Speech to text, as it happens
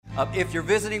If you're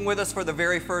visiting with us for the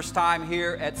very first time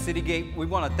here at Citygate, we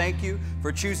want to thank you for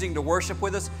choosing to worship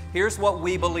with us. Here's what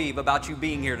we believe about you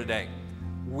being here today.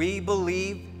 We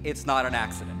believe it's not an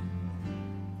accident.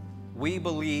 We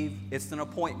believe it's an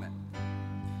appointment.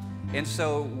 And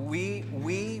so we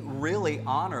really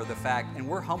honor the fact, and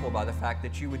we're humbled by the fact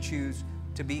that you would choose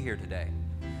to be here today.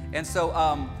 And so,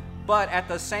 but at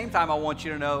the same time, I want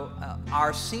you to know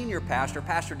our senior pastor,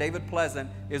 Pastor David Pleasant,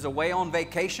 is away on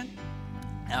vacation.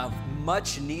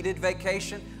 Much needed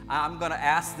vacation. I'm going to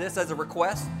ask this as a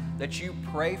request that you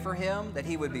pray for him, that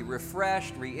he would be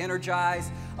refreshed, re-energized.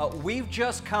 We've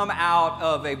just come out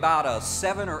of about a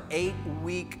 7 or 8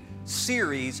 week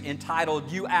series entitled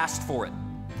You Asked For It.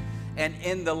 And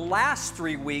in the last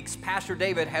 3 weeks, Pastor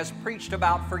David has preached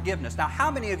about forgiveness. Now, how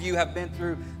many of you have been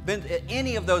to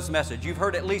any of those messages? You've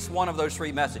heard at least one of those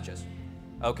 3 messages.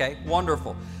 Okay,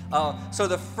 wonderful. So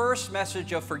the first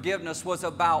message of forgiveness was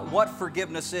about what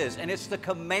forgiveness is. And it's the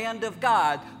command of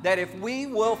God that if we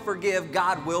will forgive,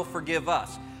 God will forgive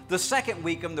us. The second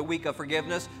week, the week of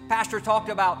forgiveness, Pastor talked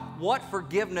about what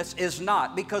forgiveness is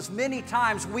not. Because many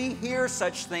times we hear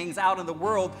such things out in the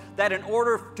world that in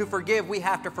order to forgive, we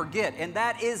have to forget. And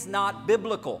that is not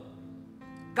biblical.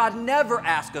 God never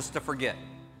asked us to forget.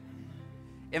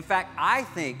 In fact, I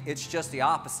think it's just the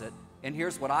opposite. And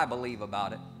here's what I believe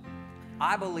about it.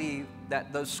 I believe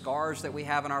that those scars that we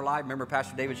have in our life, remember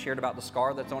Pastor David shared about the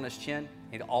scar that's on his chin?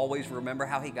 He'd always remember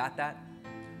how he got that.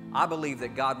 I believe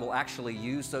that God will actually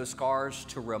use those scars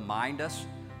to remind us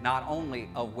not only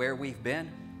of where we've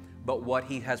been, but what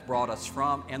he has brought us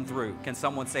from and through. Can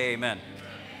someone say amen?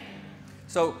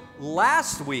 So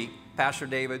last week, Pastor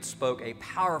David spoke a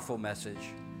powerful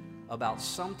message about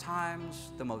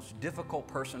sometimes the most difficult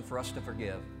person for us to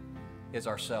forgive is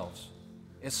ourselves,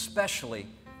 especially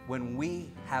when we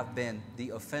have been the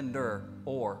offender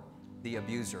or the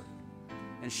abuser.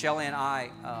 And Shelley and I,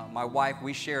 my wife,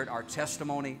 we shared our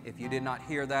testimony. If you did not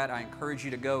hear that, I encourage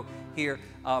you to go hear.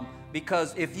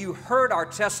 Because if you heard our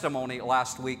testimony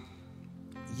last week,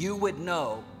 you would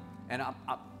know, and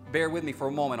bear with me for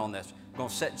a moment on this. I'm going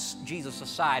to set Jesus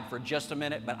aside for just a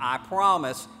minute, but I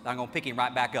promise I'm going to pick him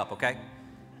right back up, okay?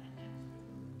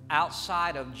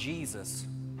 Outside of Jesus,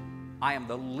 I am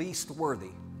the least worthy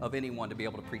of anyone to be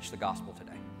able to preach the gospel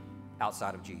today,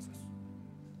 outside of Jesus.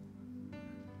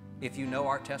 If you know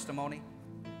our testimony,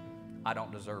 I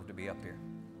don't deserve to be up here.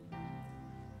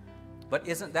 But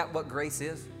isn't that what grace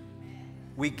is?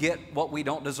 We get what we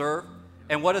don't deserve.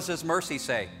 And what does His mercy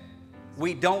say?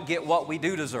 We don't get what we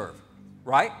do deserve,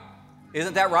 right?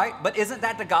 Isn't that right? But isn't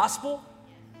that the gospel?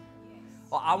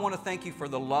 Well, I want to thank you for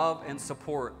the love and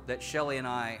support that Shelley and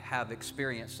I have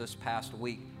experienced this past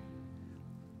week.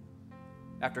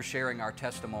 After sharing our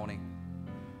testimony,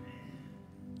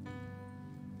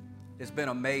 it's been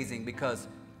amazing because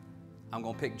I'm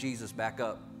going to pick Jesus back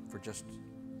up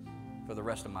for the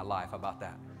rest of my life. How about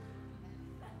that?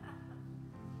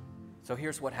 So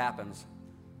here's what happens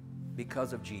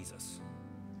because of Jesus,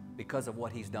 because of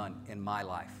what He's done in my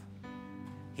life.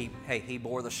 He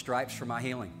bore the stripes for my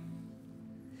healing.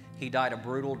 He died a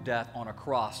brutal death on a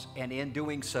cross, and in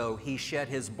doing so, He shed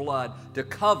His blood to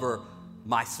cover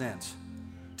my sins,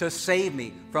 to save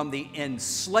me from the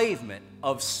enslavement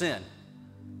of sin.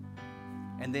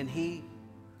 And then He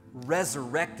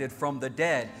resurrected from the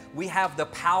dead. We have the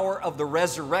power of the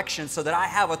resurrection so that I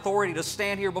have authority to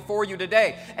stand here before you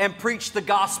today and preach the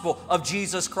gospel of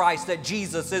Jesus Christ, that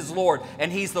Jesus is Lord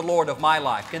and He's the Lord of my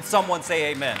life. Can someone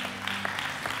say amen?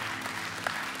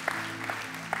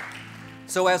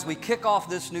 So as we kick off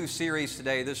this new series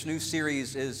today, this new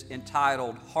series is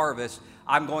entitled Harvest.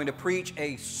 I'm going to preach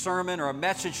a sermon or a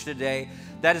message today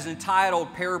that is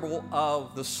entitled Parable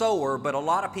of the Sower, but a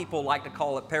lot of people like to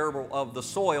call it Parable of the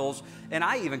Soils, and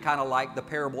I even kind of like the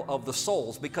Parable of the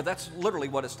Souls, because that's literally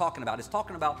what it's talking about. It's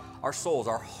talking about our souls,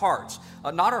 our hearts,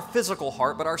 not our physical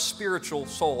heart, but our spiritual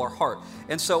soul, our heart.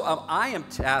 And so I am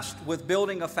tasked with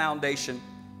building a foundation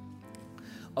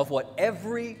of what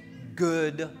every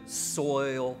good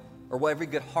soil or what every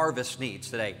good harvest needs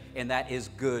today, and that is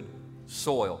good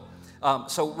soil.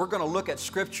 So we're going to look at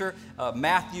Scripture,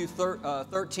 Matthew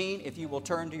 13, if you will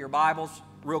turn to your Bibles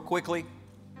real quickly.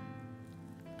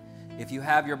 If you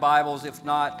have your Bibles, if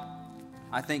not,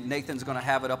 I think Nathan's going to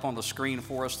have it up on the screen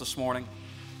for us this morning.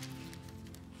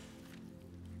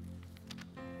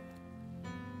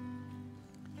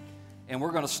 And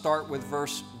we're going to start with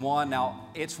verse 1. Now,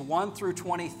 it's 1 through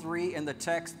 23 in the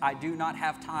text. I do not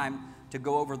have time to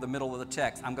go over the middle of the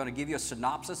text. I'm going to give you a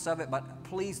synopsis of it, but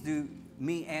please do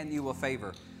me and you a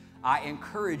favor. I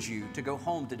encourage you to go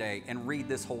home today and read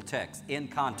this whole text in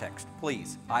context.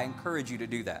 Please, I encourage you to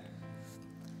do that.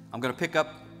 I'm going to pick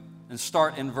up and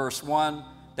start in verse 1.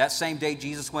 That same day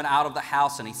Jesus went out of the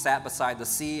house and he sat beside the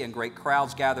sea, and great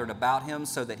crowds gathered about him,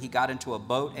 so that he got into a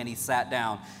boat and he sat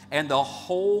down. And the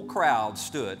whole crowd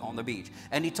stood on the beach.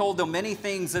 And he told them many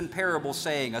things in parables,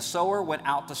 saying, a sower went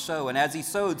out to sow, and as he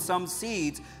sowed, some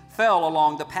seeds fell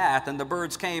along the path, and the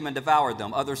birds came and devoured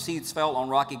them. Other seeds fell on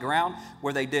rocky ground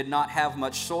where they did not have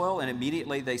much soil, and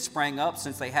immediately they sprang up,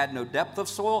 since they had no depth of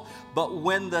soil. But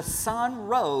when the sun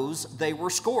rose, they were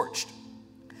scorched.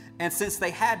 And since they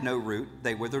had no root,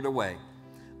 they withered away.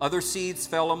 Other seeds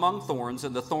fell among thorns,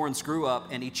 and the thorns grew up,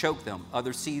 and he choked them.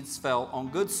 Other seeds fell on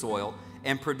good soil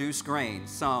and produced grain,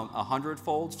 some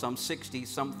 100-fold, some 60,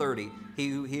 some 30. He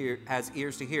who has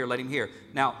ears to hear, let him hear.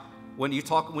 Now, when he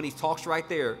talks right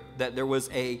there that there was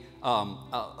a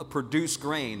produced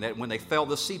grain, that when the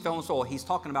seed fell in the soil, he's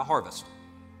talking about harvest.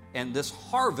 And this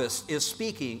harvest is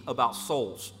speaking about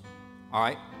souls. All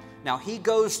right? Now, he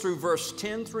goes through verse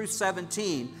 10 through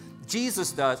 17,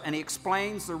 Jesus does, and he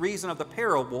explains the reason of the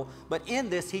parable, but in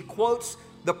this he quotes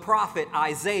the prophet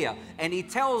Isaiah, and he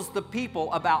tells the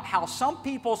people about how some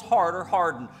people's heart are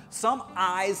hardened, some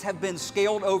eyes have been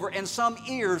scaled over, and some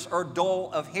ears are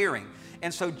dull of hearing.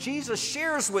 And so Jesus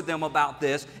shares with them about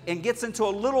this and gets into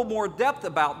a little more depth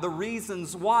about the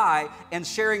reasons why, and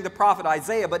sharing the prophet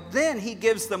Isaiah. But then he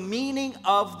gives the meaning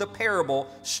of the parable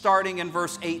starting in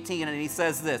verse 18. And he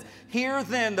says this, hear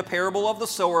then the parable of the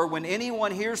sower. When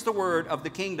anyone hears the word of the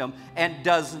kingdom and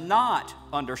does not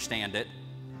understand it,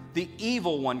 the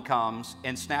evil one comes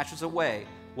and snatches away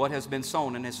what has been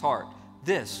sown in his heart.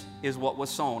 This is what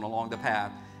was sown along the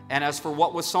path. And as for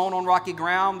what was sown on rocky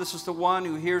ground, this is the one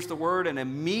who hears the word and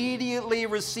immediately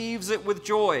receives it with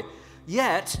joy.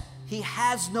 Yet he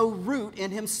has no root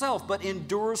in himself, but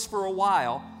endures for a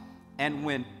while. And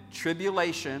when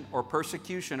tribulation or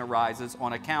persecution arises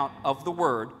on account of the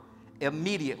word,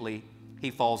 immediately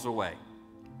he falls away.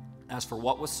 As for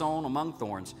what was sown among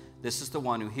thorns, this is the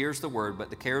one who hears the word, but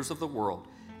the cares of the world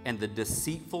and the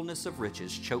deceitfulness of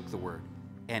riches choke the word,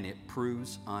 and it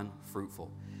proves unfruitful.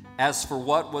 As for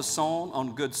what was sown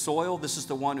on good soil, this is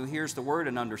the one who hears the word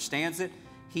and understands it.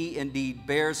 He indeed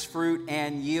bears fruit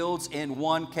and yields, in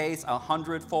one case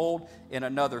 100-fold, in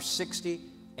another 60,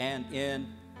 and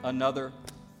in another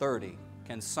 30.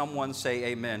 Can someone say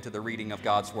amen to the reading of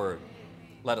God's word?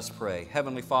 Let us pray.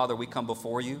 Heavenly Father, we come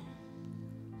before you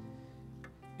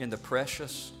in the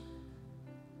precious,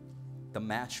 the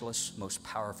matchless, most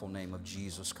powerful name of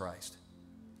Jesus Christ.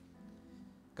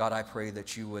 God, I pray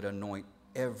that you would anoint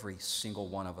every single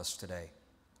one of us today,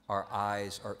 our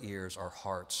eyes, our ears, our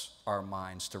hearts, our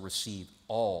minds, to receive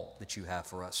all that you have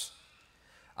for us.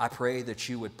 I pray that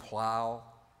you would plow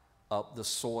up the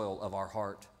soil of our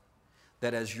heart,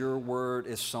 that as your word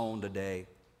is sown today,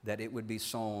 that it would be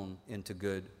sown into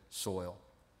good soil.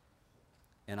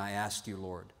 And I ask you,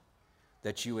 Lord,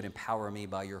 that you would empower me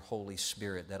by your Holy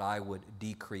Spirit, that I would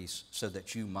decrease so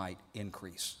that you might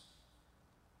increase.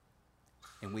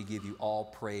 And we give you all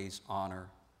praise, honor,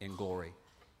 and glory.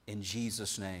 In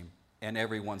Jesus' name. And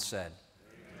everyone said,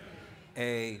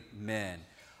 amen. Amen.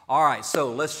 All right,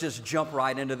 so let's just jump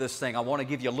right into this thing. I want to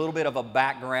give you a little bit of a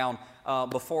background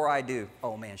before I do.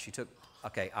 Oh, man,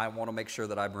 okay, I want to make sure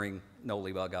that I bring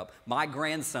Nolybug up. My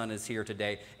grandson is here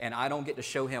today, and I don't get to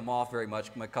show him off very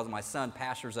much because my son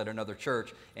pastors at another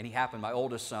church, and he happened our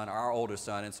oldest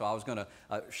son, and so I was going to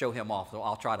show him off. So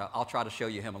I'll try to show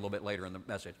you him a little bit later in the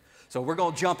message. So we're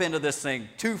going to jump into this thing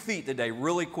 2 feet today,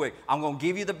 really quick. I'm going to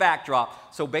give you the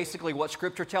backdrop. So basically, what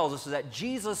Scripture tells us is that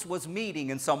Jesus was meeting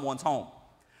in someone's home.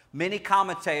 Many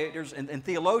commentators and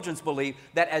theologians believe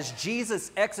that as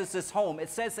Jesus exits his home, it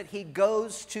says that he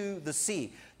goes to the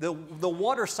sea. The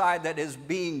water side that is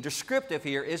being descriptive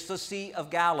here is the Sea of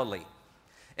Galilee.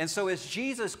 And so as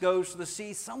Jesus goes to the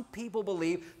sea, some people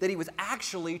believe that he was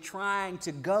actually trying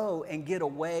to go and get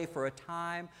away for a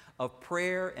time of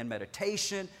prayer and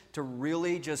meditation, to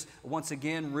really just, once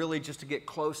again, really just to get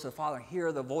close to the Father,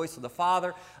 hear the voice of the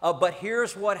Father. But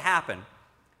here's what happened.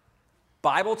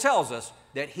 Bible tells us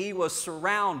that he was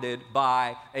surrounded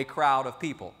by a crowd of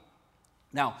people.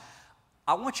 Now,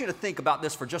 I want you to think about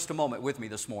this for just a moment with me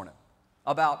this morning,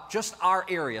 about just our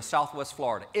area, Southwest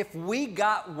Florida. If we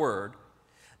got word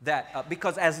that,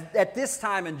 because at this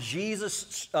time in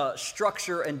Jesus'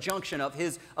 structure and junction of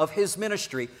his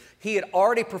ministry, he had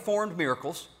already performed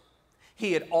miracles,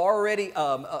 he had already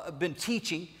been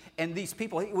teaching, and these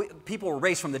people were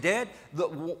raised from the dead.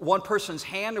 One person's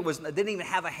hand didn't even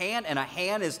have a hand, and a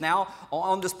hand is now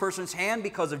on this person's hand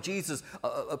because of Jesus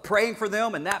praying for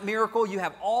them and that miracle. You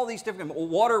have all these different,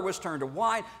 water was turned to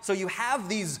wine. So you have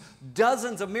these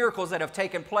dozens of miracles that have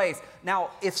taken place. Now,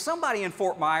 if somebody in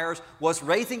Fort Myers was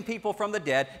raising people from the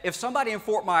dead, if somebody in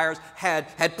Fort Myers had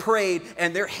prayed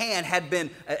and their hand had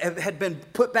been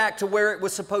put back to where it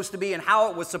was supposed to be and how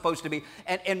it was supposed to be,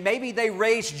 and maybe they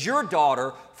raised your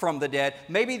daughter from the dead,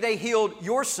 maybe they healed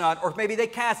your son, or maybe they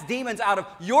cast demons out of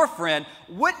your friend,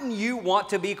 wouldn't you want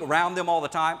to be around them all the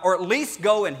time, or at least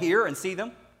go and hear and see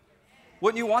them?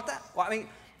 Wouldn't you want that? Well, I mean,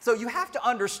 so you have to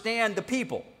understand the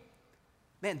people.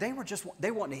 Man, they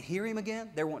wanted to hear him again.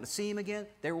 They were wanting to see him again.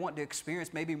 They were wanting to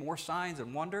experience maybe more signs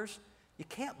and wonders. You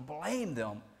can't blame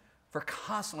them for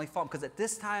constantly following, because at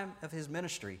this time of his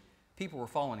ministry, people were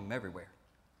following him everywhere.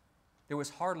 There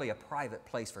was hardly a private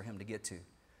place for him to get to.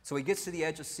 So he gets to the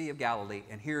edge of the Sea of Galilee,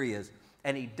 and here he is,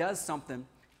 and he does something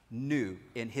new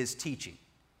in his teaching.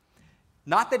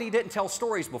 Not that he didn't tell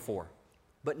stories before,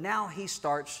 but now he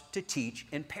starts to teach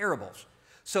in parables.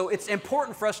 So it's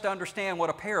important for us to understand what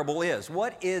a parable is.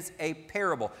 What is a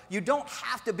parable? You don't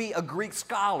have to be a Greek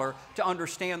scholar to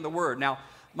understand the word. Now,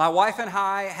 my wife and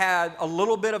I had a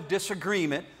little bit of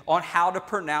disagreement on how to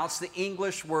pronounce the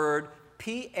English word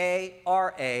P-A-R-A-B-O-L-E.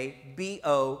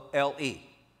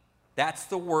 That's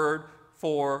the word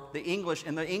for the English,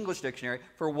 in the English dictionary,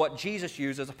 for what Jesus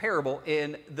used as a parable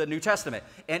in the New Testament.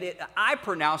 And I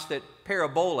pronounced it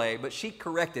parabole, but she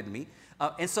corrected me.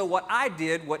 And so what I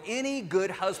did, what any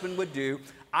good husband would do,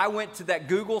 I went to that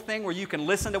Google thing where you can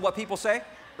listen to what people say,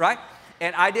 right?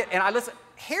 And I did, and I listened.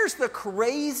 Here's the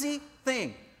crazy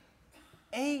thing.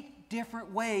 8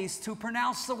 different ways to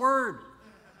pronounce the word.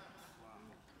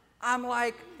 I'm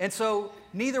like, and so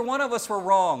neither one of us were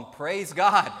wrong. Praise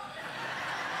God.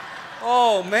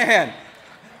 Oh, man.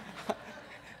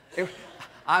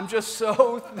 I'm just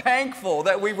so thankful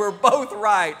that we were both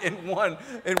right in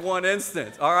one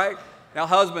instance, all right? Now,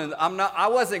 husbands, I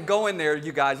wasn't going there,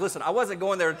 you guys. Listen, I wasn't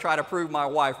going there to try to prove my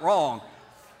wife wrong.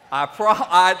 I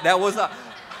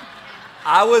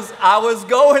was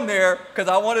going there because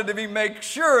I wanted to make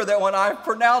sure that when I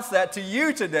pronounced that to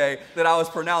you today, that I was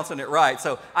pronouncing it right.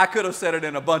 So I could have said it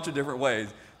in a bunch of different ways.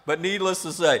 But needless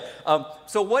to say,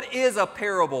 so what is a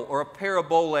parable or a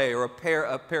parabole or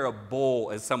a parable,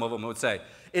 as some of them would say?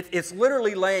 It's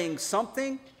literally laying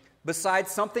something beside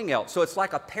something else. So it's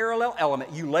like a parallel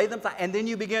element. You lay them, and then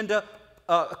you begin to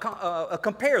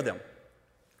compare them.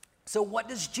 So what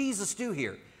does Jesus do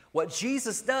here? What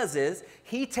Jesus does is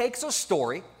he takes a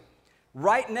story,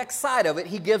 right next side of it,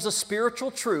 he gives a spiritual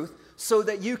truth so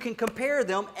that you can compare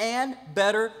them and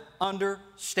better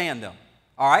understand them.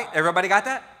 All right, everybody got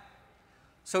that?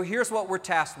 So here's what we're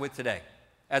tasked with today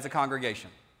as a congregation.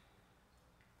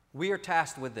 We are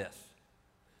tasked with this: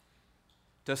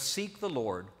 to seek the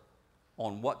Lord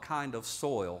on what kind of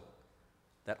soil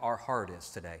that our heart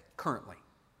is today, currently.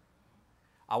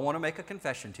 I want to make a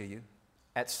confession to you.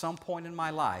 At some point in my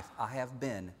life, I have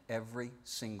been every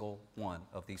single one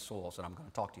of these soils that I'm going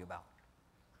to talk to you about.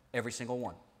 Every single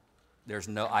one. There's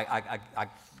no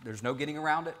getting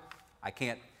around it. I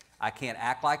can't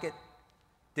act like it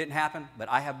didn't happen, but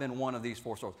I have been one of these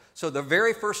 4 soils. So the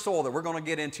very first soil that we're going to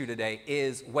get into today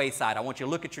is wayside. I want you to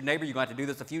look at your neighbor. You're going to have to do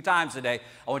this a few times today.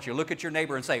 I want you to look at your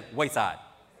neighbor and say, wayside.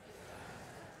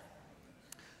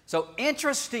 So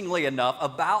interestingly enough,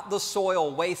 about the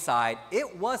soil wayside,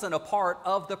 it wasn't a part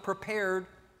of the prepared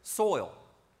soil.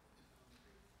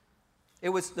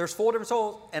 There's 4 different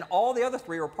soils, and all the other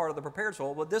 3 are part of the prepared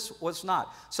soil, but this was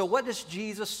not. So what does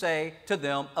Jesus say to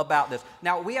them about this?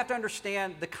 Now, we have to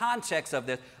understand the context of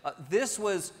this.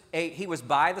 He was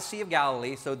by the Sea of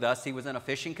Galilee, so thus he was in a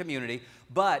fishing community,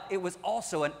 but it was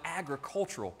also an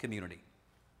agricultural community,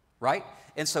 right?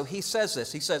 And so he says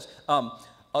this. He says,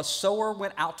 a sower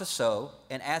went out to sow,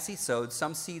 and as he sowed,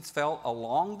 some seeds fell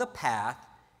along the path,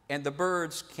 and the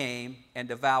birds came and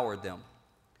devoured them.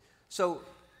 So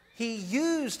he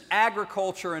used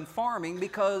agriculture and farming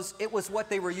because it was what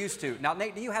they were used to. Now,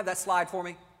 Nate, do you have that slide for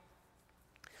me?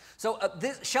 So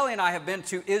Shelly and I have been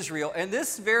to Israel, and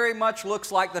this very much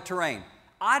looks like the terrain.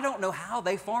 I don't know how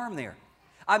they farm there.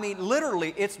 I mean,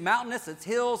 literally, it's mountainous, it's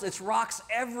hills, it's rocks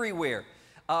everywhere.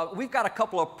 We've got a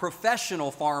couple of professional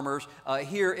farmers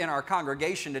here in our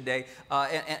congregation today,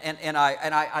 and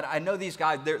I know these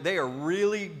guys. They are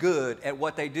really good at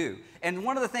what they do. And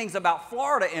one of the things about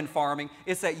Florida in farming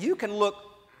is that you can look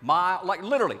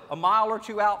literally a mile or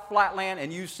 2 out flatland,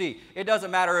 and you see. It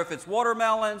doesn't matter if it's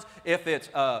watermelons, if it's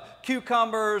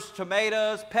cucumbers,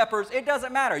 tomatoes, peppers. It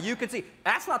doesn't matter. You can see.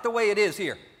 That's not the way it is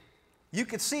here. you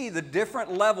could see the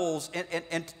different levels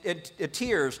and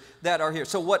tiers that are here.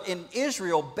 So what in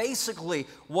Israel, basically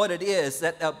what it is,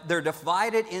 that they're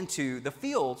divided into, the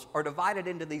fields are divided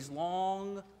into these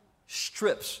long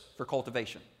strips for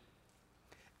cultivation.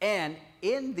 And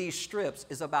in these strips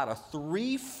is about a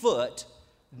 3-foot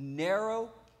narrow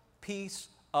piece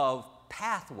of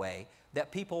pathway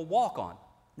that people walk on.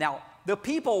 Now, the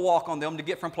people walk on them to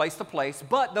get from place to place,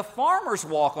 but the farmers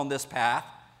walk on this path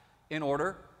in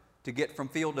order to get from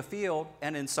field to field,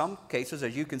 and in some cases,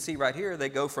 as you can see right here, they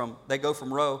go from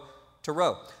row to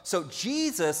row. So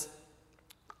Jesus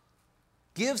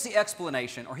gives the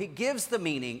explanation, or he gives the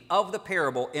meaning of the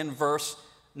parable in verse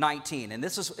 19, and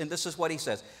this is what he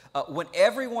says: when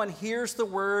everyone hears the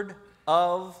word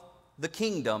of the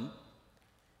kingdom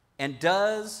and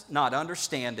does not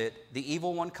understand it, the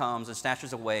evil one comes and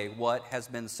snatches away what has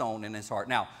been sown in his heart.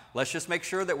 Now, let's just make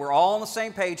sure that we're all on the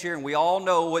same page here and we all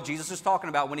know what Jesus is talking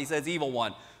about when he says evil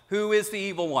one. Who is the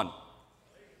evil one?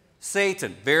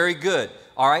 Satan. Very good.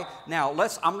 All right. Now,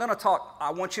 I'm going to talk. I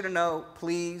want you to know,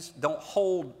 please don't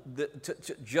hold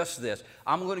to just this.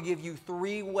 I'm going to give you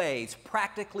 3 ways,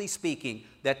 practically speaking,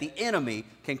 that the enemy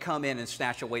can come in and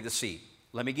snatch away the seed.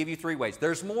 Let me give you 3 ways.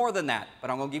 There's more than that,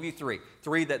 but I'm going to give you 3.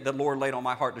 3 that the Lord laid on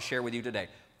my heart to share with you today.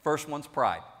 First one's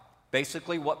pride.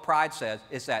 Basically, what pride says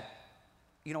is that,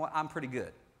 you know what, I'm pretty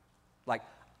good. Like,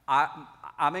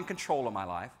 I'm in control of my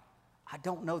life. I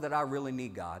don't know that I really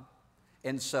need God.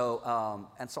 And so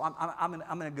I'm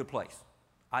in a good place.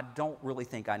 I don't really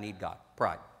think I need God.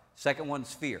 Pride. Second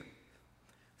one's fear.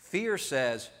 Fear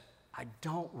says, I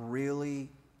don't really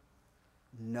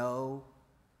know.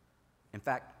 In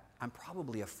fact, I'm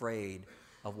probably afraid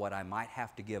of what I might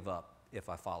have to give up if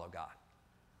I follow God.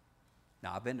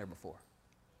 Now, I've been there before.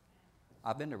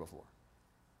 And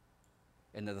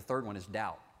then the third one is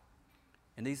doubt.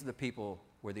 And these are the people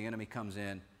where the enemy comes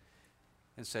in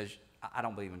and says, I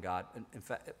don't believe in God. In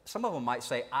fact, some of them might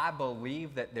say, I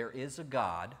believe that there is a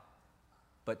God,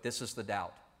 but this is the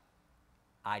doubt.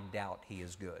 I doubt he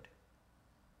is good.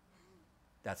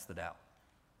 That's the doubt.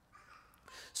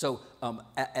 So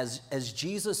as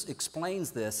Jesus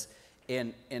explains this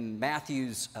in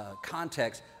Matthew's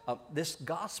context, this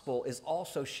gospel is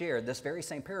also shared, this very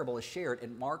same parable is shared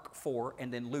in Mark 4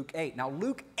 and then Luke 8. Now,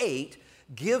 Luke 8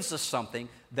 gives us something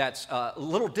that's a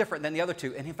little different than the other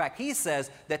 2. And in fact, he says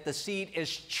that the seed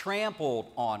is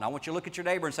trampled on. I want you to look at your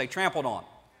neighbor and say, trampled on.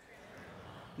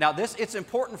 Now, it's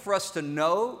important for us to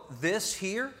know this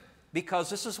here, because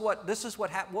this is what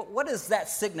does that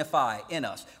signify in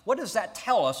us? What does that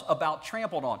tell us about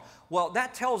trampled on? Well,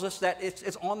 that tells us that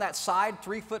it's on that side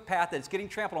 3-foot path that it's getting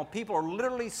trampled on. People are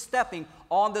literally stepping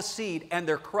on the seed and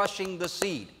they're crushing the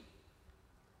seed.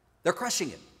 They're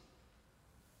crushing it.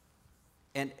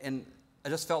 And I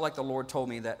just felt like the Lord told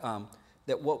me that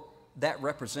that what that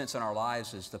represents in our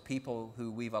lives is the people who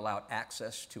we've allowed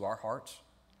access to our hearts,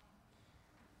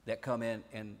 that come in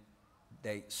and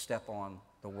they step on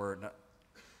the word. Now,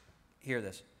 hear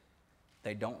this.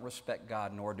 They don't respect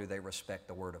God, nor do they respect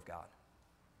the word of God.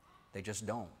 They just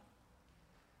don't.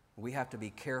 We have to be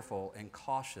careful and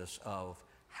cautious of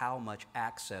how much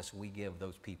access we give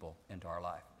those people into our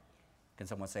life. Can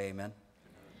someone say amen?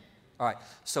 All right.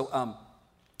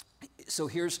 So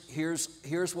here's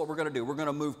what we're going to do. We're going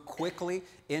to move quickly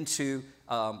into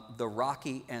the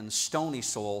rocky and stony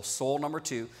soil number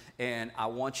 2. And I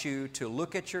want you to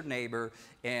look at your neighbor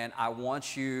and I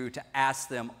want you to ask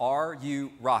them, are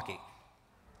you rocky?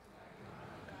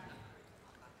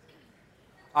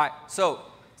 All right, so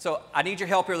I need your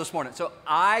help here this morning. So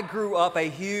I grew up a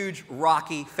huge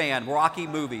Rocky fan, Rocky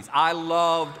movies. I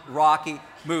loved Rocky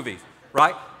movies,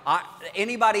 right?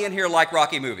 Anybody in here like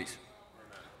Rocky movies?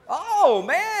 Oh,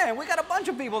 man, we got a bunch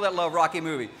of people that love Rocky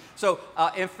movies. So,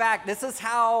 in fact, this is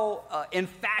how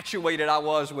infatuated I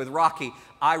was with Rocky.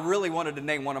 I really wanted to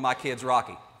name one of my kids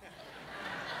Rocky.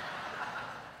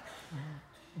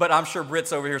 But I'm sure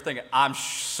Britt's over here thinking, I'm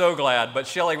so glad. But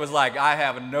Shelley was like, I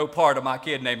have no part of my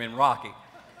kid naming Rocky.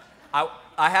 I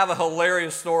have a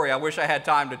hilarious story I wish I had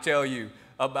time to tell you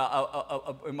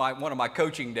about one of my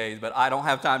coaching days, but I don't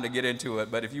have time to get into it.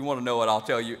 But if you want to know it, I'll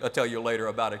tell you later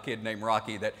about a kid named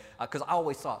Rocky. That because I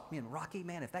always thought, man, Rocky,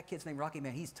 man, if that kid's named Rocky,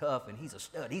 man, he's tough and he's a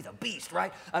stud, he's a beast,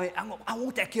 right? I mean, I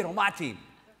want that kid on my team.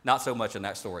 Not so much in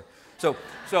that story. So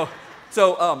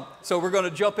we're going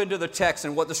to jump into the text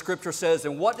and what the scripture says,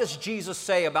 and what does Jesus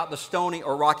say about the stony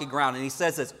or rocky ground? And he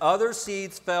says this: other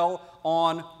seeds fell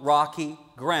on rocky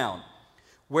ground,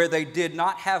 where they did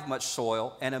not have much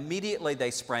soil, and immediately they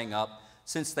sprang up,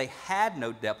 since they had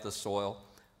no depth of soil.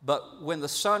 But when the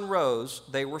sun rose,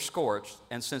 they were scorched,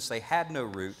 and since they had no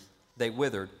root, they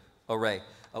withered away.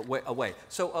 away.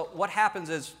 So what happens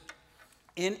is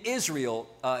in Israel,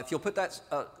 if you'll put that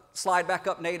slide back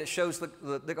up, Nate, it shows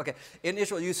okay. In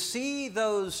Israel, you see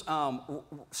those,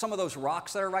 some of those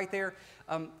rocks that are right there.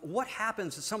 What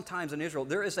happens is sometimes in Israel,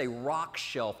 there is a rock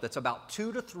shelf that's about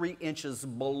 2 to 3 inches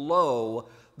below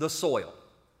the soil.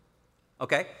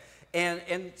 Okay?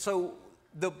 And so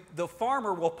the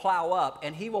farmer will plow up,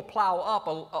 and he will plow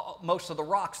up most of the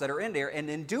rocks that are in there. And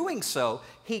in doing so,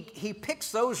 he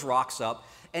picks those rocks up,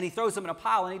 and he throws them in a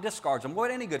pile, and he discards them. What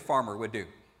any good farmer would do.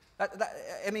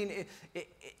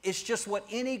 It's just what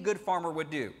any good farmer would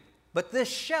do. But this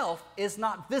shelf is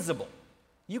not visible.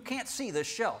 You can't see this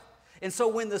shelf. And so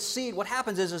when the seed, what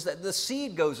happens is that the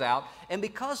seed goes out, and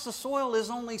because the soil is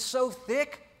only so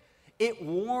thick, it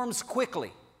warms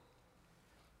quickly.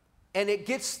 And it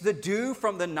gets the dew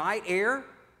from the night air,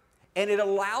 and it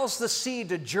allows the seed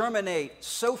to germinate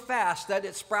so fast that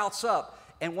it sprouts up.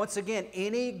 And once again,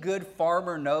 any good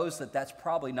farmer knows that that's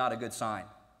probably not a good sign.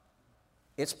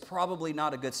 It's probably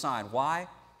not a good sign. Why?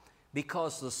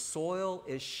 Because the soil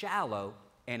is shallow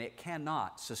and it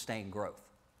cannot sustain growth.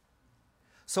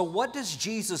 So what does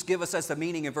Jesus give us as the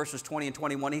meaning in verses 20 and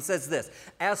 21? He says this,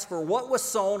 as for what was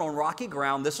sown on rocky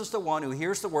ground, this is the one who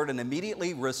hears the word and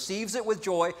immediately receives it with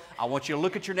joy. I want you to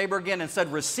look at your neighbor again and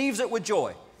said, receives it with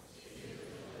joy.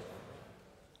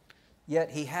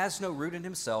 Yet he has no root in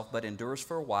himself, but endures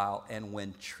for a while. And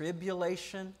when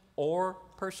tribulation or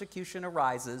persecution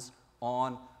arises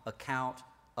on account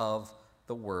of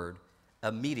the word,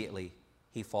 immediately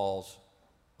he falls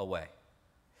away.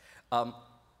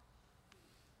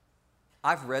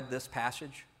 I've read this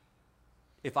passage.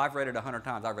 If I've read it 100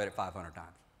 times, I've read it 500 times.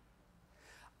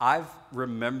 I've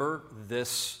remembered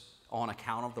this on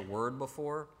account of the word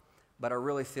before, but I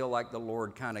really feel like the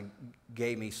Lord kind of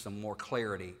gave me some more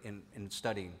clarity in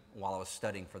studying while I was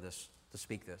studying for this, to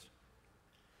speak this.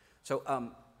 So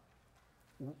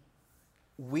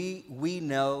we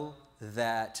know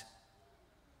that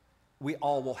we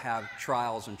all will have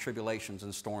trials and tribulations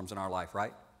and storms in our life,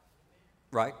 right?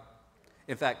 Right?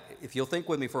 In fact, if you'll think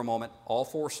with me for a moment, all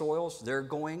 4 soils, they're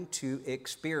going to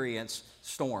experience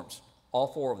storms, all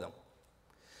 4 of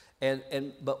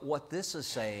them. But what this is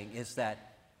saying is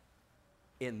that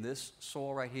in this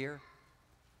soil right here,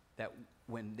 that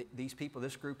when these people,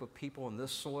 this group of people in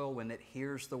this soil, when it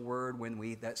hears the word,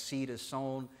 when that seed is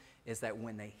sown, is that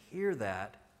when they hear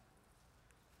that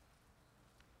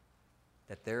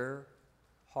their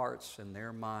hearts and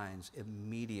their minds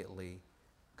immediately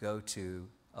go to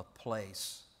a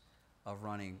place of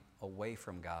running away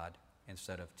from God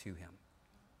instead of to Him.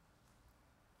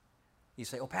 You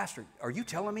say, oh, Pastor, are you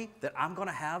telling me that I'm going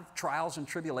to have trials and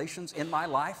tribulations in my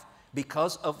life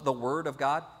because of the Word of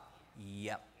God?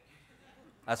 Yep.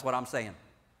 That's what I'm saying.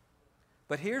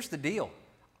 But here's the deal.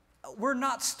 We're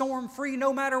not storm-free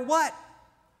no matter what.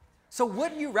 So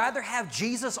wouldn't you rather have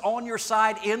Jesus on your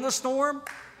side in the storm?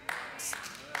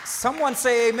 Someone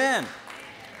say amen.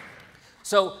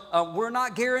 So we're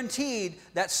not guaranteed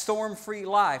that storm-free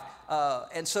life.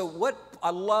 And so what I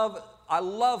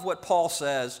love what Paul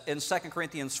says in 2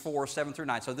 Corinthians 4, 7 through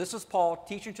 9. So this is Paul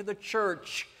teaching to the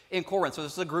church in Corinth. So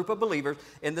this is a group of believers,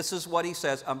 and this is what he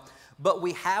says. But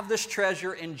we have this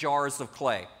treasure in jars of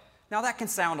clay. Now that can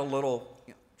sound a little,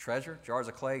 treasure, jars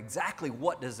of clay. Exactly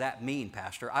what does that mean,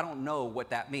 Pastor? I don't know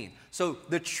what that means. So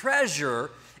the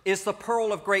treasure is the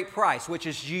pearl of great price, which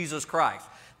is Jesus Christ.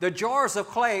 The jars of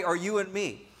clay are you and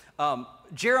me.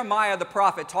 Jeremiah the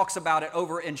prophet talks about it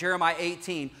over in Jeremiah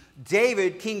 18.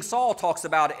 David, King Saul, talks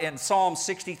about it in Psalm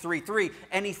 63:3.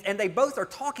 And they both are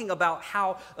talking about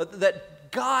how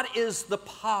that God is the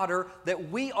potter, that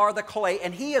we are the clay,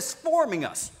 and He is forming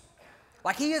us.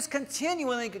 Like He is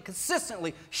continually and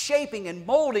consistently shaping and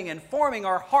molding and forming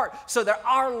our heart so that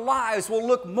our lives will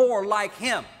look more like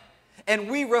Him. And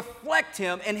we reflect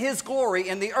Him and His glory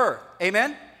in the earth.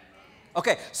 Amen?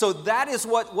 Okay, so that is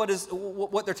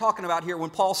what they're talking about here when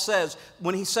Paul says,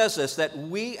 when he says this, that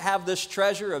we have this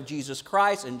treasure of Jesus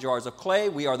Christ in jars of clay.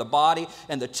 We are the body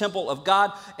and the temple of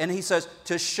God. And he says,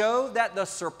 to show that the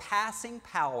surpassing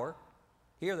power,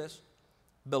 hear this,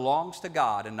 belongs to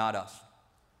God and not us.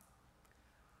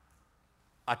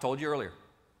 I told you earlier,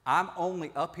 I'm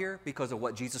only up here because of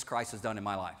what Jesus Christ has done in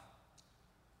my life.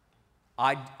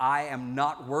 I am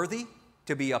not worthy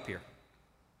to be up here.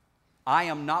 I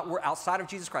am not, outside of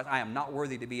Jesus Christ, I am not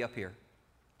worthy to be up here.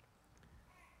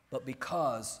 But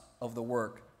because of the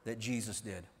work that Jesus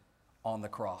did on the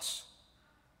cross,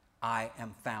 I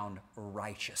am found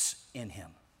righteous in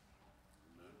Him.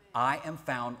 I am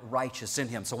found righteous in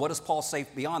Him. So what does Paul say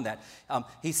beyond that?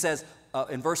 He says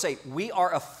in verse 8, we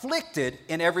are afflicted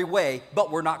in every way,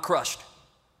 but we're not crushed.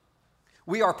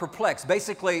 We are perplexed.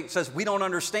 Basically, it says we don't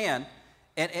understand.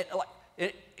 And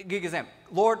give you an example.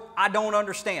 Lord, I don't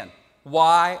understand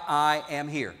why I am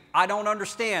here. I don't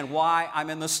understand why I'm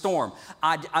in the storm.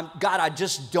 God, I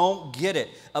just don't get it.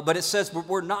 But it says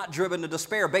we're not driven to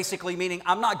despair, basically meaning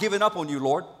I'm not giving up on you,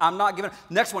 Lord. I'm not giving up.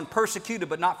 Next one, persecuted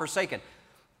but not forsaken.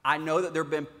 I know that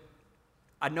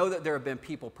there have been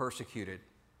people persecuted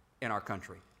in our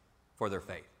country for their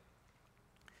faith.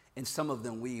 And some of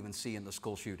them we even see in the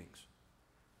school shootings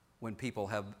when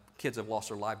kids have lost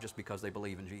their life just because they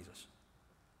believe in Jesus.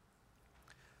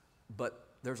 But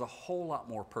there's a whole lot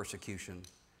more persecution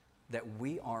that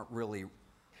we aren't really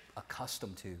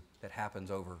accustomed to that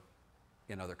happens over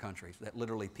in other countries. That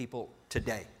literally people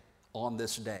today, on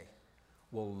this day,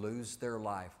 will lose their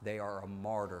life. They are a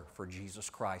martyr for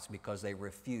Jesus Christ because they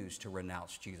refuse to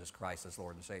renounce Jesus Christ as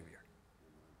Lord and Savior.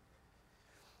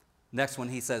 Next one,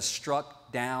 he says,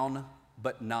 struck down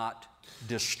but not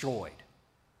destroyed.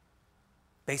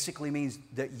 Basically means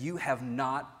that you have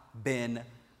not been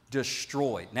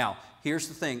destroyed. Now, here's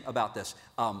the thing about this.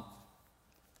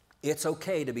 It's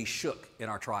okay to be shook in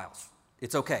our trials.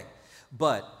 It's okay.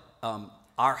 But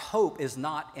our hope is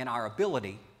not in our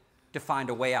ability to find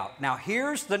a way out. Now,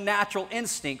 here's the natural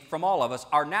instinct from all of us.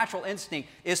 Our natural instinct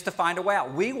is to find a way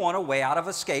out. We want a way out of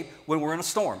escape when we're in a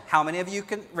storm. How many of you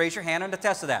can raise your hand and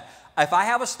attest to that? If I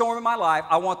have a storm in my life,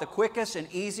 I want the quickest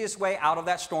and easiest way out of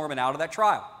that storm and out of that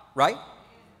trial, right?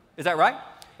 Is that right?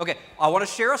 Okay, I want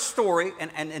to share a story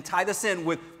and tie this in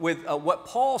with what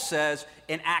Paul says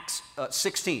in Acts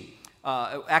 16.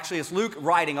 Actually, it's Luke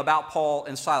writing about Paul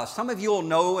and Silas. Some of you will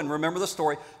know and remember the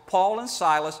story. Paul and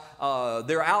Silas,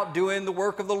 they're out doing the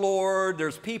work of the Lord.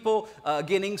 There's people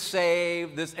getting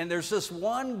saved. And there's this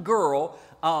one girl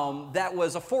that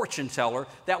was a fortune teller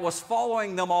that was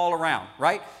following them all around,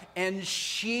 right? And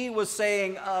she was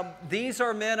saying, these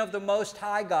are men of the Most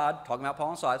High God, talking about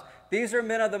Paul and Silas. These are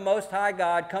men of the Most High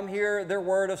God. Come hear their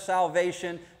word of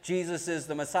salvation. Jesus is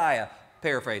the Messiah.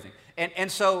 Paraphrasing.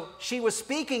 And so she was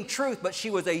speaking truth, but she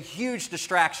was a huge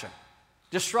distraction,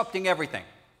 disrupting everything.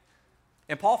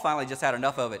 And Paul finally just had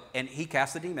enough of it, and he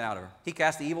cast the demon out of her. He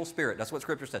cast the evil spirit. That's what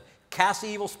Scripture says. Cast the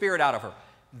evil spirit out of her.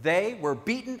 They were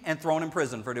beaten and thrown in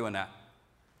prison for doing that.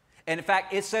 And in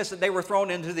fact, it says that they were thrown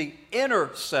into the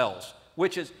inner cells,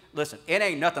 which is, listen, it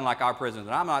ain't nothing like our prisons.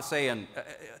 And I'm not saying,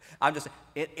 I'm just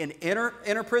saying, in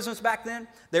inner prisons back then,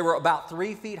 they were about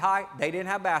 3 feet high. They didn't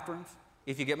have bathrooms,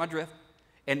 if you get my drift.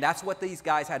 And that's what these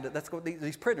guys had to, that's what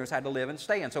these prisoners had to live and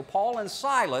stay in. So Paul and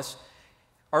Silas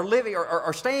are living,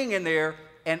 are staying in there,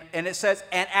 and it says,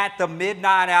 and at the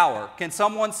midnight hour. Can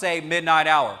someone say midnight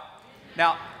hour?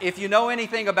 Now, if you know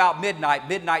anything about midnight,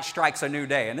 midnight strikes a new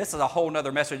day. And this is a whole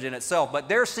nother message in itself. But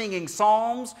they're singing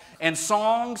psalms and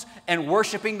songs and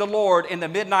worshiping the Lord in the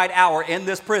midnight hour in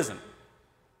this prison.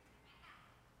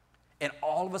 And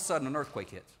all of a sudden, an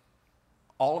earthquake hits.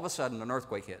 All of a sudden, an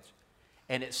earthquake hits.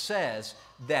 And it says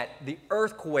that the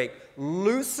earthquake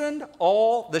loosened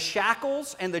all the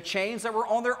shackles and the chains that were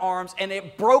on their arms, and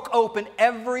it broke open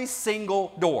every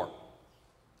single door.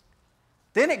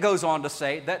 Then it goes on to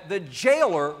say that the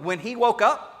jailer, when he woke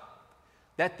up,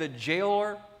 that the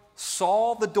jailer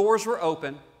saw the doors were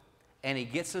open, and he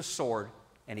gets his sword,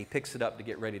 and he picks it up to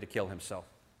get ready to kill himself.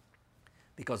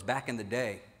 Because back in the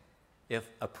day, if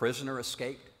a prisoner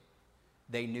escaped,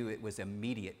 they knew it was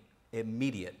immediate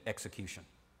execution.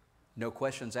 No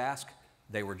questions asked.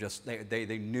 They were just,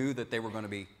 they knew that they were going to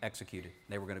be executed.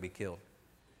 They were going to be killed.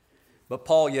 But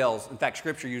Paul yells, in fact,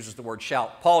 Scripture uses the word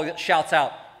shout. Paul shouts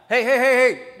out,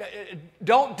 hey,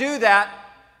 don't do that.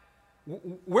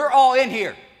 We're all in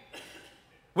here.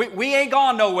 We ain't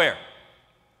gone nowhere.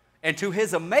 And to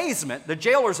his amazement, the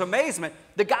jailer's amazement,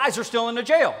 the guys are still in the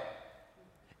jail.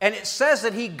 And it says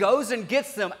that he goes and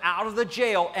gets them out of the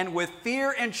jail, and with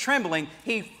fear and trembling,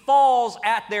 he falls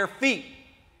at their feet.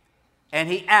 And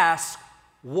he asks,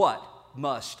 what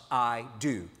must I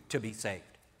do to be saved?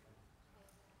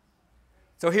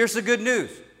 So here's the good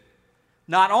news.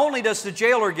 Not only does the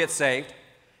jailer get saved,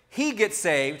 he gets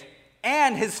saved,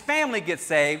 and his family gets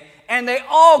saved, and they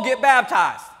all get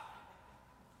baptized.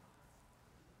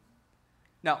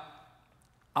 Now,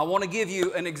 I want to give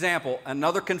you an example,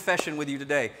 another confession with you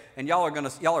today. And y'all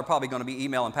are probably going to be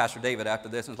emailing Pastor David after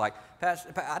this, and it's like,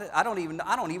 Pastor, I don't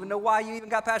even know why you even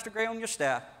got Pastor Gray on your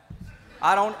staff.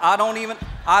 I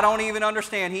don't even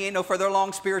understand. He ain't no further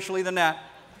along spiritually than that.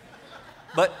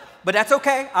 But that's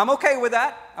okay. I'm okay with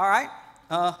that. All right.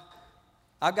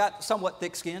 I've got somewhat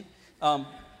thick skin.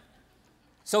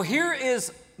 So here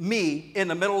is me in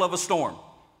the middle of a storm.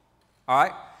 All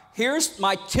right. Here's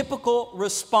my typical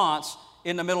response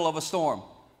in the middle of a storm.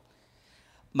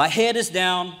 My head is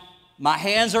down, my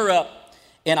hands are up,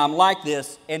 and I'm like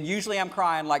this, and usually I'm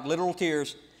crying like literal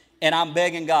tears, and I'm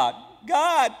begging God,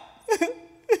 God,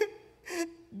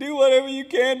 do whatever you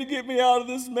can to get me out of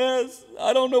this mess.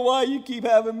 I don't know why you keep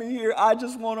having me here. I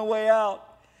just want a way out.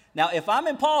 Now, if I'm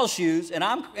in Paul's shoes, and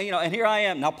and here I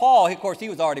am. Now, Paul, of course, he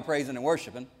was already praising and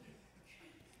worshiping.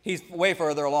 He's way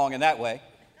further along in that way.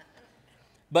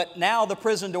 But now the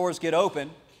prison doors get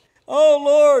open. Oh,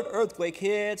 Lord, earthquake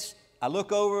hits. I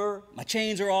look over, my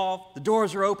chains are off, the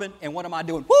doors are open, and what am I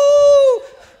doing? Woo!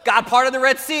 God parted the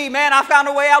Red Sea. Man, I found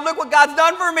a way out. Look what God's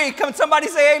done for me. Come, somebody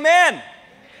say amen.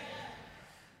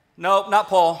 Nope, not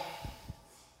Paul.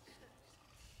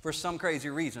 For some crazy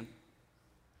reason,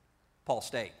 Paul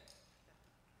stayed.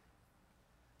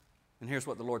 And here's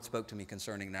what the Lord spoke to me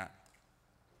concerning that.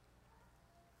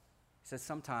 He said,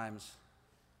 sometimes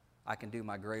I can do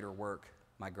my greater work,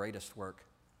 my greatest work,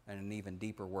 and an even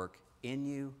deeper work in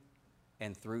you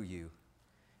and through you.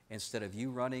 Instead of you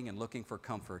running and looking for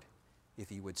comfort,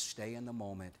 if you would stay in the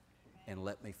moment and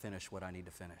let me finish what I need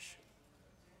to finish.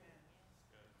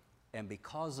 And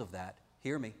because of that,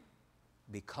 hear me,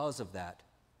 because of that,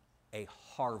 a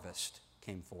harvest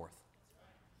came forth.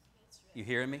 You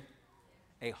hearing me?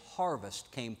 A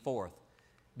harvest came forth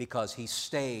because he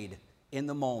stayed in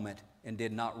the moment and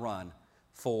did not run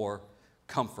for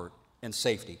comfort and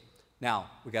safety. Now,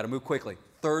 we got to move quickly.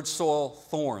 Third soil,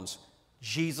 thorns.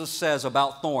 Jesus says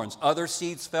about thorns, other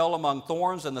seeds fell among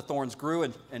thorns, and the thorns grew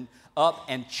and up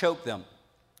and choked them.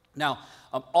 Now,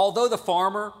 although the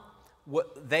farmer,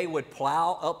 they would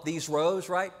plow up these rows,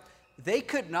 right? They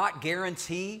could not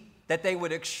guarantee that they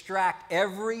would extract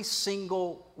every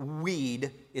single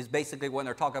weed, is basically what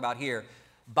they're talking about here,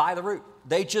 by the root.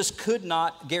 They just could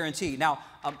not guarantee. Now,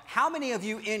 how many of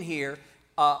you in here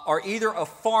are either a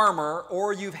farmer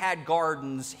or you've had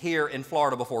gardens here in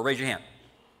Florida before? Raise your hand.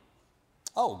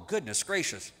 Oh, goodness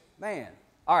gracious, man.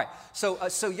 All right,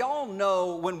 so y'all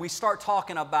know when we start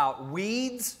talking about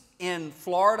weeds in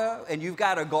Florida and you've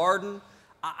got a garden,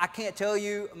 I can't tell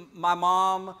you, my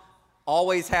mom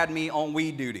always had me on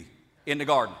weed duty in the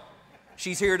garden.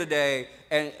 She's here today,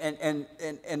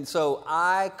 and so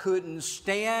I couldn't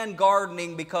stand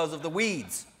gardening because of the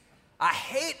weeds. I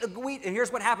hate the weeds, and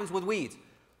here's what happens with weeds.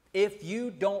 If you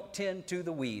don't tend to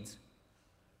the weeds,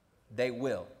 they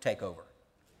will take over.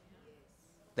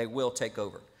 They will take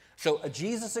over. So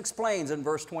Jesus explains in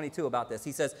verse 22 about this.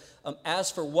 He says,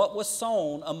 as for what was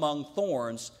sown among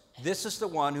thorns, this is the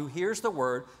one who hears the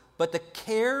word, but the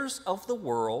cares of the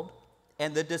world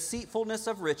and the deceitfulness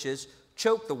of riches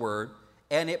choke the word,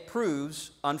 and it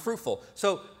proves unfruitful.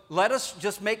 So let's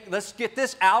get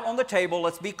this out on the table.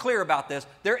 Let's be clear about this.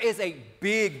 There is a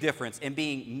big difference in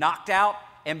being knocked out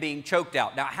and being choked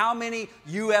out. Now, how many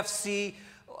UFC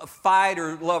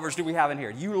fighter lovers do we have in here?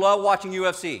 You love watching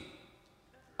UFC?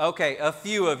 Okay, a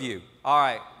few of you. All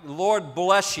right, Lord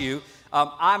bless you.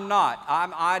 I'm not.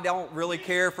 I don't really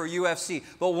care for UFC.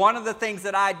 But one of the things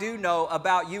that I do know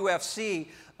about UFC,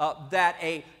 that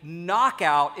a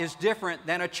knockout is different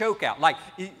than a chokeout. Like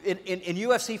in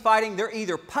UFC fighting, they're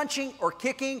either punching or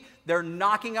kicking. They're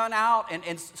knocking on out.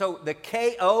 And so the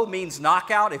KO means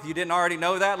knockout, if you didn't already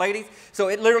know that, ladies. So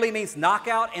it literally means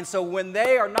knockout. And so when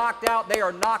they are knocked out, they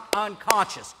are knocked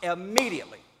unconscious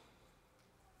immediately.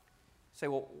 Say,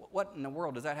 well, what in the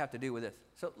world does that have to do with this?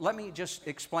 So let me just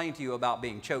explain to you about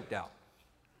being choked out.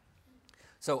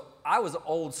 So I was an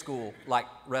old school, like,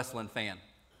 wrestling fan.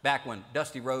 Back when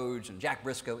Dusty Rhodes and Jack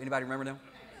Briscoe, anybody remember them?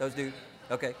 Those dudes?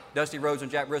 Okay, Dusty Rhodes and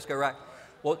Jack Briscoe, right?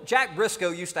 Well, Jack Briscoe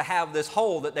used to have this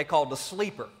hole that they called the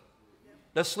sleeper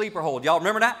hole. Y'all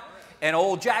remember that? And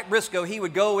old Jack Briscoe, he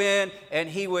would go in and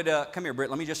he would, come here, Britt,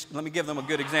 let me give them a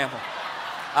good example.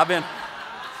 I've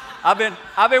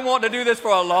been wanting to do this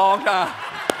for a long time.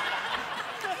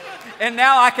 And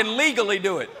now I can legally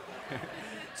do it.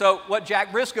 So what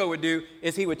Jack Briscoe would do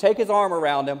is he would take his arm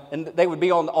around him, and they would be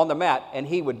on the mat, and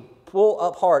he would pull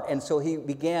up hard, and so he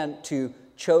began to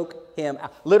choke him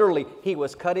out. Literally, he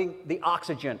was cutting the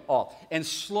oxygen off. And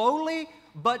slowly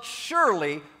but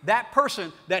surely, that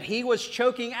person that he was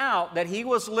choking out, that he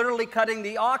was literally cutting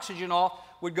the oxygen off,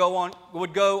 would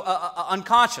go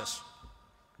unconscious.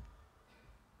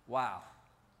 Wow.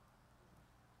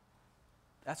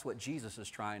 That's what Jesus is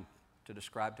trying to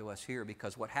describe to us here,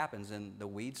 because what happens in the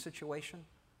weed situation,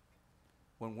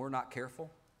 when we're not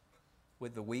careful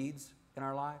with the weeds in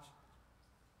our lives,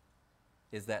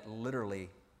 is that literally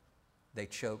they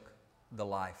choke the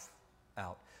life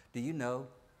out. Do you know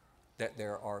that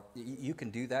you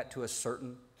can do that to a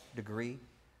certain degree,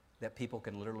 that people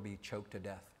can literally be choked to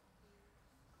death?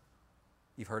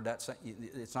 You've heard that?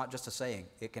 It's not just a saying.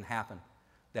 It can happen,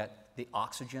 that the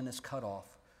oxygen is cut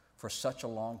off for such a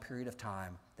long period of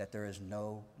time that there is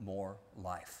no more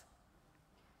life.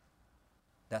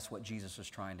 That's what Jesus is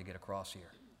trying to get across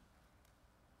here.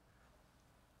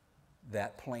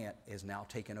 That plant is now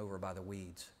taken over by the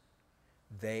weeds.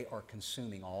 They are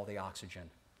consuming all the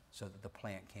oxygen so that the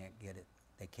plant can't get it.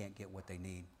 They can't get what they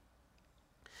need.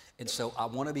 And so I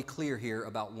want to be clear here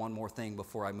about one more thing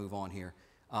before I move on here.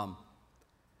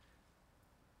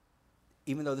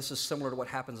 Even though this is similar to what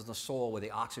happens in the soil with the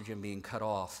oxygen being cut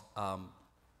off,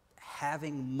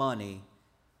 having money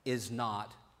is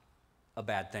not a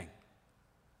bad thing.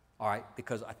 All right?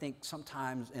 Because I think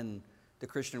sometimes in the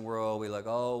Christian world, we're like,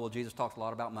 oh, well, Jesus talks a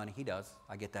lot about money. He does.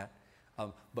 I get that.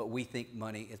 But we think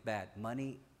money is bad.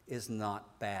 Money is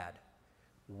not bad.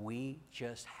 We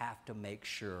just have to make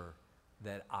sure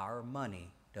that our money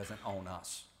doesn't own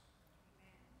us.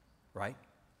 Right?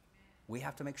 We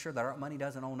have to make sure that our money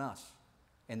doesn't own us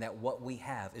and that what we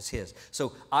have is His.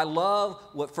 So I love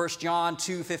what 1 John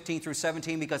 2:15 through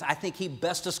 17, because I think he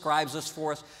best describes this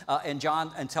for us. And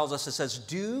John tells us, it says,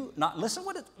 do not, listen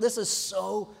what this is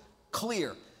so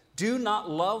clear. Do not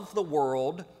love the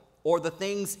world or the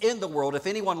things in the world. If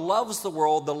anyone loves the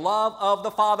world, the love of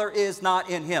the Father is not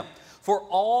in him. For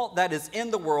all that is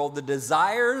in the world, the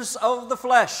desires of the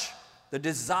flesh, the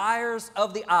desires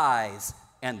of the eyes,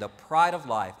 and the pride of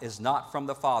life is not from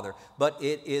the Father, but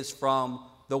it is from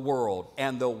the world.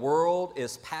 And the world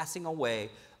is passing away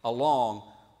along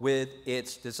with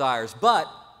its desires. But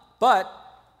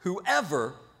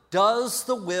whoever does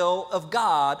the will of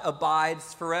God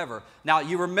abides forever. Now,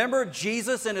 you remember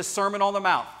Jesus in his Sermon on the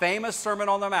Mount, famous Sermon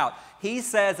on the Mount. He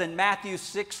says in Matthew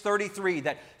 6:33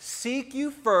 that seek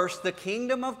you first the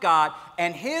kingdom of God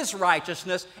and His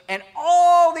righteousness, and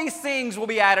all these things will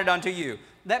be added unto you.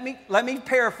 Let me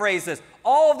paraphrase this.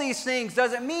 All these things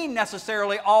doesn't mean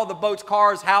necessarily all the boats,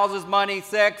 cars, houses, money,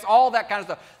 sex, all that kind of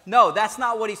stuff. No, that's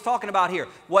not what he's talking about here.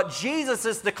 What Jesus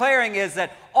is declaring is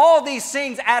that all these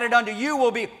things added unto you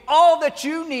will be all that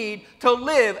you need to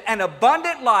live an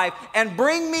abundant life and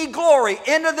bring me glory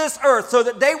into this earth, so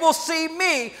that they will see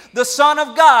me, the Son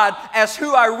of God, as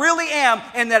who I really am,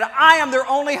 and that I am their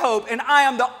only hope, and I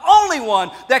am the only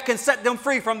one that can set them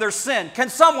free from their sin. Can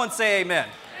someone say amen?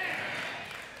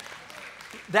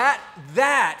 That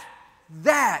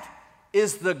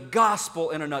is the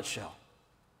gospel in a nutshell.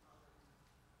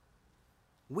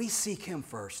 We seek Him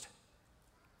first.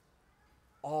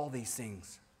 All these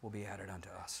things will be added unto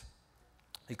us,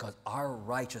 because our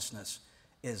righteousness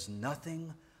is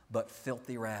nothing but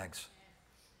filthy rags.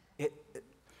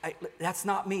 That's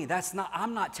not me.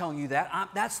 I'm not telling you that.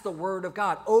 That's the Word of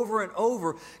God. Over and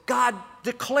over, God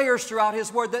declares throughout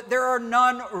His Word that there are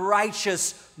none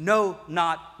righteous, no,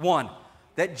 not one.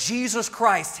 That Jesus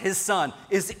Christ, His Son,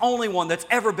 is the only one that's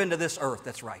ever been to this earth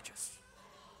that's righteous.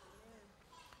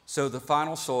 So the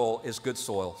final soil is good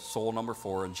soil, soil number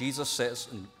 4. And Jesus says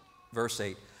in verse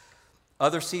 8,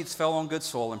 other seeds fell on good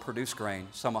soil and produced grain,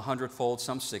 some 100-fold,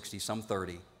 some 60, some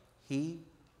 30. He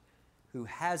who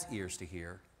has ears to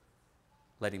hear,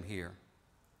 let him hear.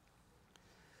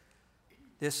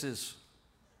 This is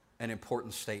an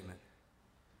important statement.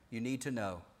 You need to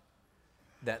know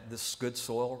that this good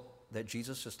soil that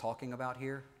Jesus is talking about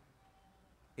here,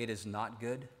 it is not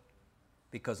good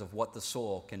because of what the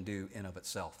soil can do in of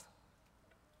itself.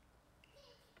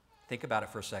 Think about it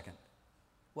for a second.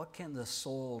 What can the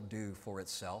soil do for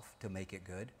itself to make it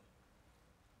good?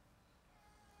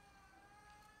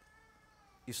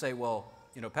 You say, well,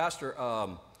 Pastor,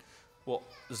 well,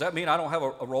 does that mean I don't have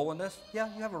a role in this?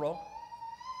 Yeah, you have a role.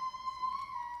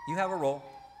 You have a role.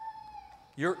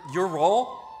 Your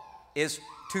role is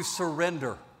to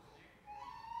surrender.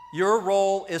 Your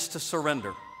role is to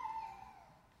surrender.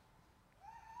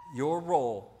 Your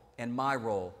role and my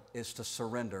role is to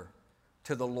surrender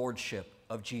to the lordship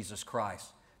of Jesus Christ,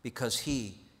 because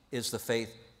He is the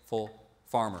faithful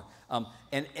farmer.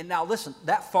 And now listen,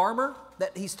 that farmer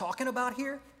that he's talking about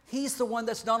here, he's the one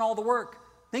that's done all the work.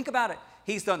 Think about it.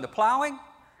 He's done the plowing.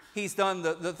 He's done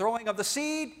the throwing of the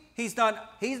seed. He's done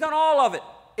all of it.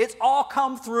 It's all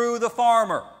come through the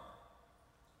farmer.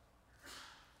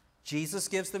 Jesus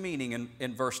gives the meaning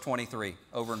in verse 23,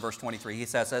 over in verse 23. He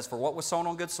says, as for what was sown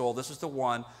on good soil, this is the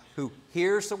one who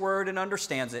hears the word and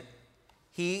understands it.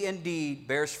 He indeed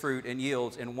bears fruit and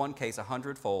yields, in one case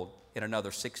 100-fold, in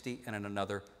another 60, and in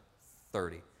another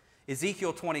 30.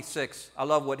 Ezekiel 26, I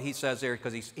love what he says there,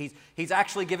 because he's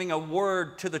actually giving a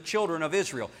word to the children of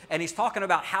Israel. And he's talking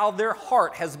about how their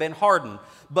heart has been hardened,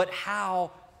 but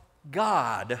how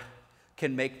God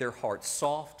can make their heart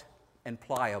soft and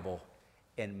pliable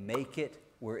and make it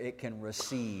where it can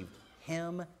receive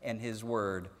Him and His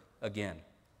word again.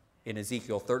 In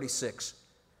Ezekiel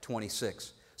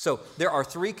 36:26. So there are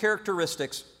three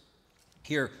characteristics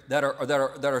here that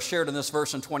are shared in this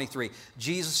verse in 23.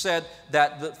 Jesus said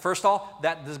that, first of all,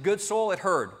 that the good soil had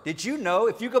heard. Did you know,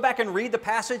 if you go back and read the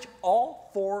passage, all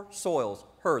four soils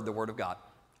heard the word of God.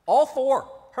 All four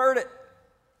heard it.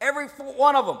 Every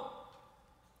one of them.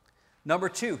 Number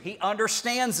two, he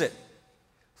understands it.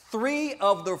 3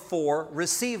 of the 4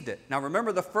 received it. Now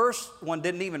remember, the first one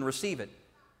didn't even receive it.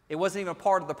 It wasn't even a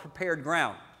part of the prepared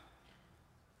ground.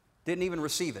 Didn't even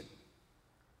receive it.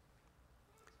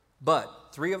 But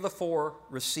 3 of the 4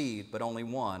 received, but only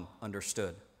 1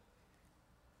 understood.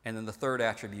 And then the third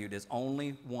attribute is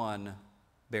only 1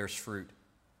 bears fruit.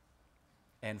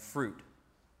 And fruit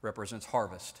represents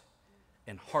harvest.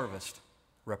 And harvest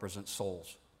represents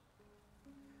souls.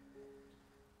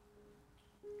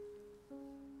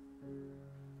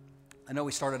 I know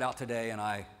we started out today and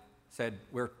I said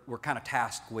we're kind of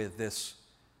tasked with this.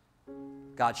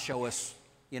 God, show us,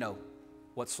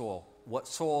 what soil. What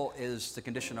soil is the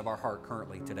condition of our heart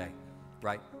currently today,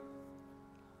 right?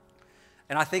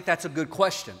 And I think that's a good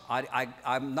question.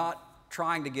 I'm not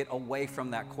trying to get away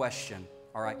from that question,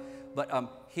 all right?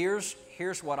 But here's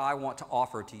what I want to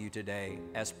offer to you today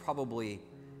as probably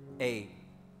a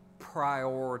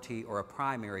priority or a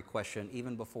primary question,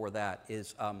 even before that,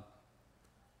 is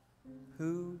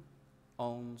who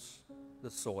owns the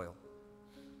soil?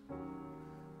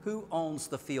 Who owns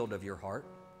the field of your heart?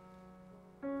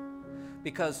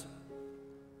 Because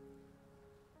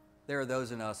there are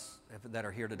those in us that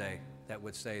are here today that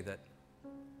would say that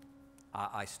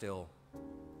I still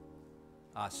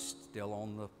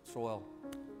own the soil.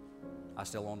 I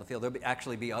still own the field. There'll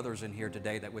actually be others in here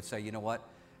today that would say, you know what?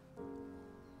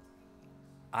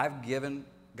 I've given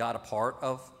God a part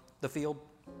of the field,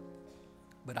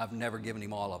 but I've never given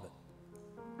him all of it.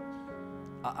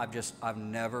 I've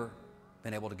never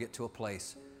been able to get to a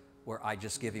place where I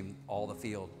just give him all the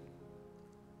field.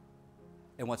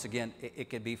 And once again, it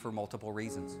could be for multiple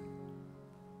reasons.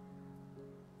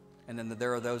 And then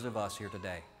there are those of us here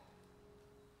today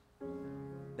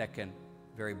that can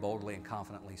very boldly and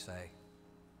confidently say,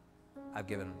 I've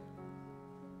given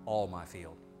all my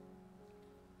field,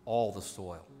 all the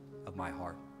soil of my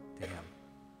heart to him.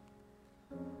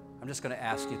 I'm just going to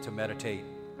ask you to meditate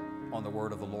on the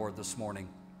word of the Lord this morning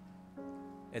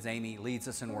as Amy leads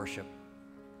us in worship,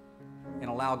 and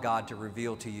allow God to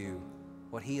reveal to you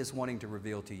what he is wanting to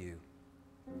reveal to you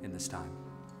in this time.